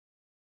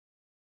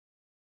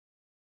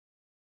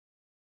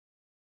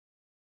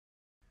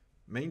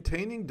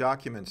Maintaining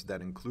documents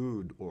that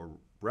include or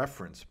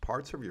reference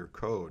parts of your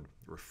code,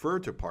 refer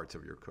to parts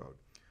of your code,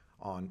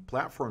 on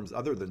platforms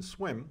other than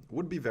Swimm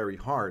would be very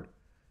hard.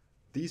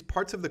 These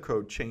parts of the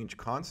code change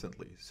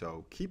constantly,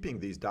 so keeping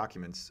these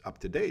documents up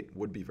to date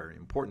would be very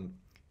important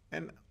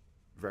and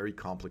very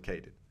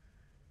complicated.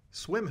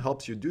 Swimm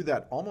helps you do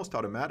that almost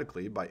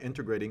automatically by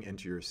integrating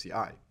into your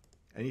CI.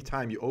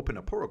 Anytime you open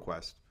a pull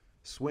request,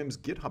 Swimm's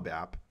GitHub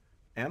app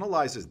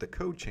analyzes the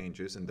code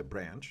changes in the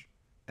branch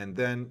and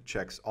then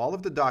checks all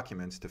of the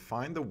documents to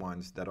find the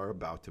ones that are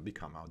about to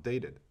become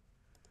outdated.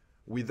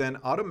 We then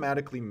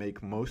automatically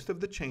make most of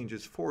the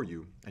changes for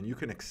you, and you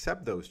can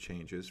accept those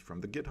changes from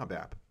the GitHub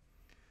app.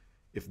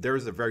 If there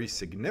is a very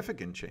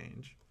significant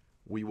change,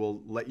 we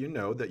will let you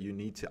know that you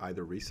need to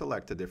either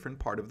reselect a different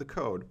part of the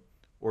code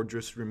or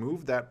just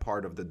remove that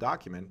part of the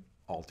document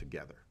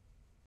altogether.